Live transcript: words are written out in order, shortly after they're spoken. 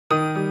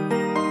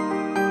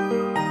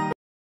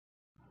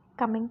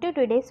Coming to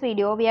today's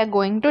video, we are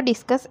going to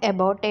discuss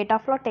about data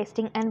flow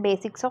testing and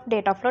basics of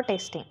data flow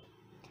testing.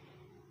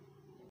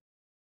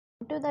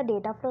 To the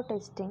data flow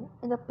testing,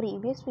 in the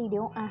previous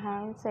video I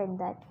have said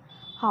that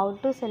how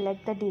to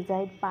select the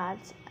desired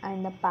paths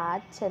and the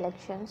path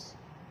selections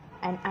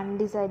and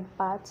undesired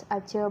paths,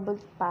 achievable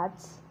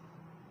paths,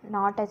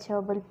 not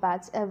achievable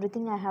paths,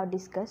 everything I have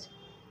discussed.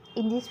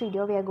 In this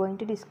video we are going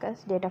to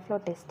discuss data flow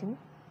testing.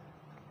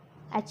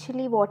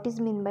 Actually, what is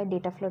meant by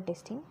data flow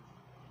testing?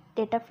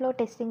 Data flow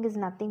testing is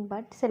nothing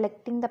but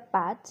selecting the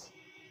paths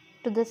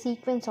to the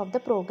sequence of the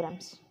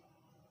programs.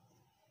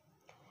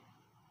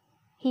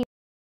 Here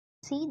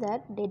see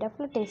that data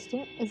flow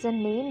testing is a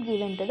name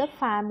given to the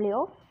family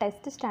of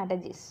test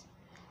strategies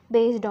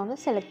based on the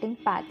selecting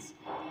paths,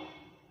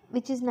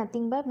 which is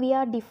nothing but we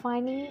are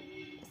defining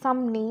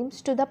some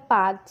names to the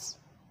paths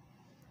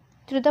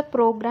through the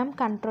program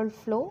control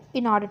flow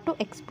in order to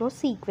explore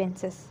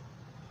sequences.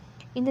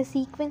 In the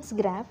sequence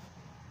graph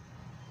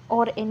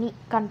or any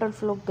control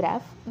flow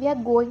graph, we are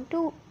going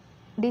to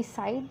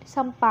decide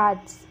some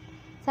paths,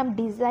 some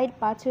desired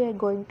paths we are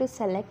going to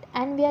select,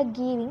 and we are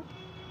giving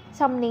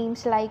some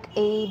names like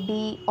A,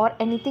 B or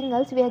anything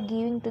else we are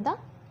giving to the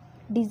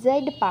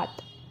desired path,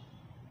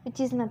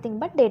 which is nothing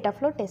but data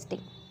flow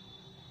testing.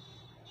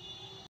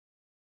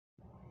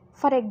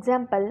 For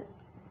example,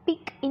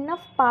 pick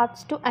enough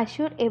paths to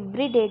assure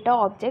every data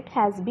object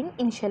has been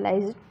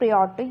initialized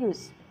prior to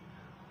use,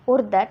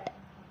 or that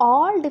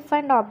all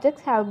defined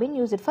objects have been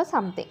used for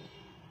something,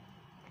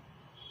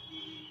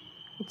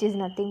 which is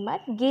nothing but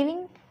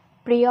giving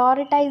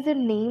prioritized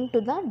name to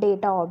the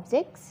data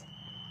objects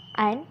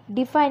and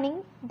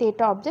defining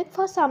data object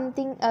for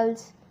something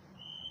else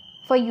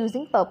for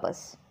using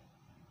purpose.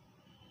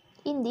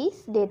 In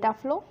this data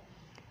flow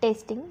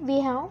testing, we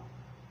have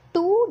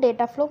two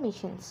data flow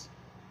machines.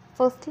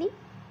 Firstly,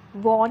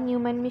 von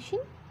Neumann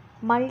machine,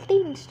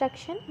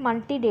 multi-instruction,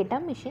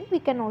 multi-data machine. We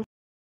can also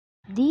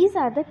These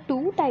are the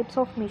two types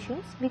of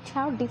machines which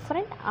have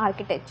different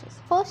architectures.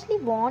 Firstly,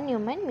 von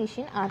Neumann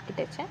machine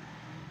architecture.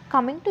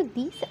 Coming to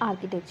this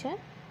architecture,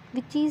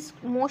 which is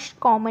most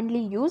commonly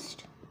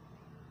used,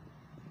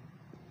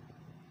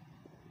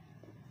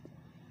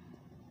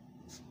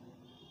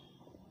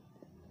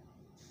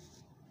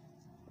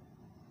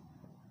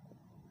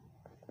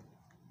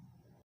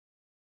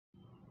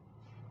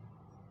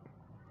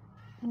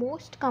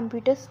 most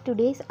computers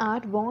today are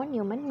von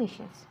Neumann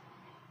machines.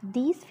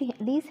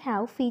 These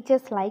have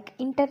features like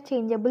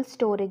interchangeable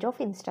storage of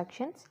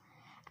instructions,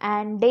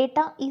 and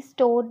data is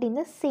stored in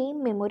the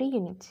same memory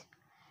units.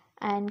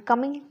 And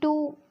coming to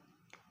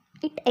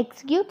it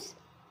executes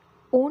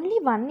only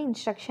one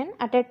instruction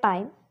at a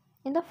time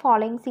in the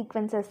following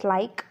sequences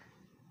like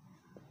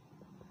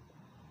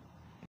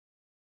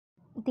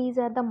these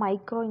are the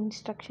micro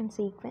instruction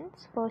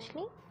sequence.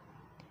 Firstly,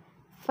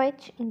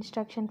 fetch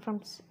instruction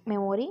from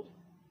memory,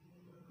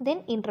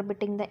 then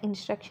interpreting the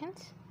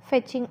instructions,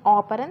 fetching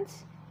operands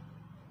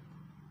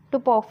to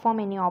perform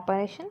any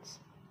operations,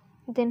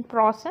 then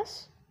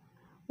process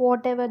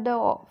whatever the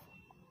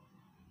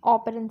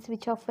operands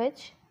which are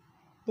fetched,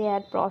 they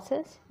are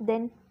processed,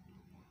 then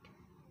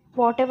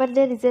whatever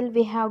the result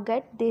we have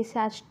got, these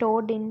are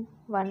stored in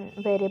one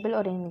variable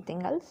or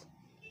anything else,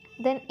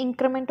 then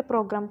increment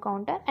program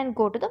counter and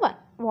go to the one,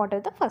 what are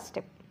the first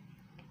step.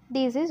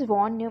 This is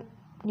von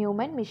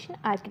Neumann machine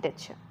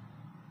architecture.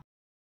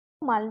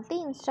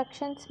 Multi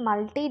instructions,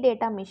 multi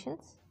data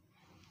machines,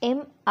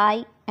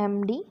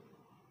 MIMD.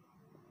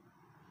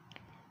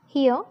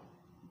 Here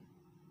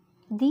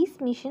these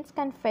machines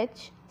can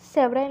fetch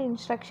several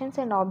instructions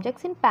and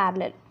objects in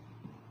parallel.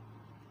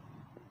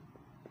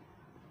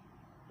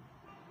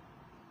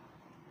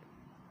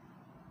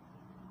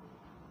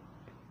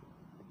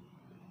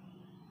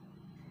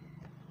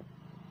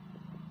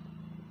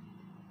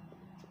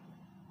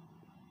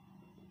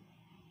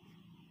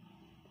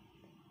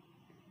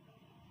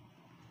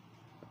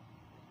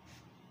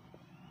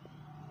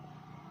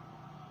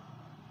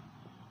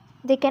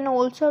 They can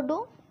also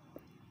do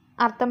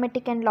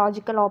arithmetic and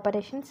logical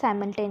operations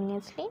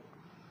simultaneously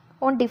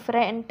on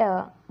different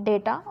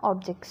data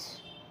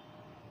objects.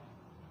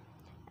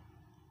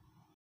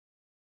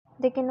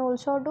 They can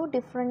also do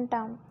different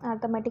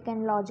arithmetic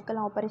and logical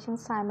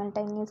operations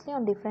simultaneously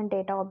on different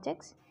data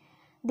objects.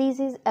 This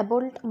is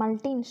about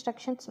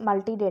multi-instructions,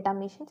 multi-data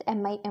machines,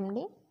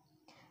 MIMD.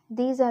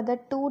 These are the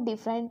two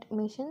different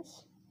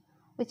machines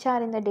which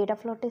are in the data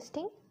flow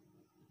testing.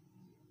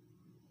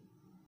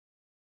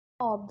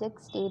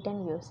 Object state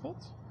and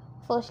usage.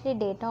 Firstly,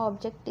 data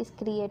object is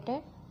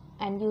created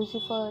and used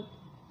for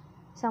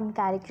some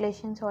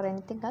calculations or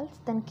anything else,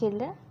 then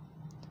killer.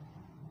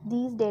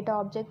 These data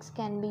objects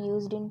can be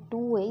used in two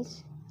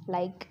ways,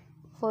 like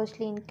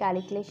firstly in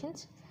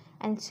calculations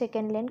and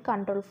secondly in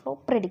control flow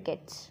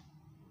predicates.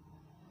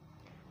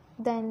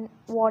 Then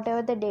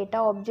whatever the data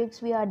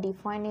objects we are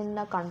defined in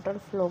the control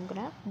flow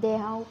graph, they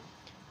have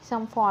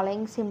some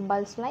following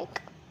symbols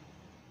like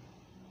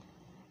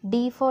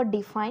D for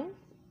define,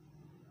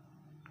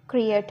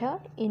 creator,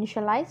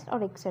 initialized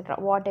or etc.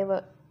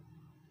 whatever.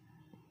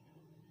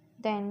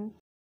 Then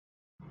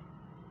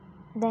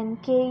Then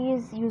K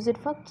is used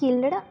for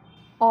killed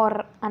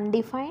or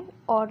undefined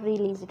or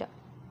released.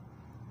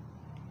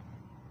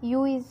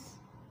 U is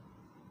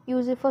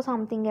used for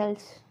something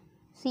else.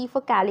 C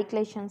for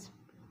calculations,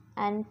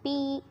 and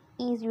P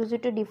is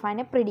used to define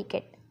a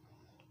predicate.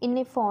 In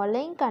a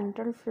following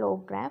control flow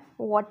graph,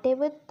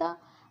 whatever the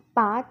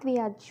path we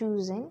are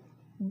choosing,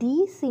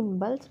 these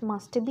symbols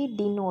must be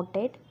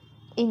denoted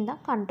in the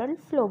control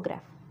flow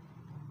graph.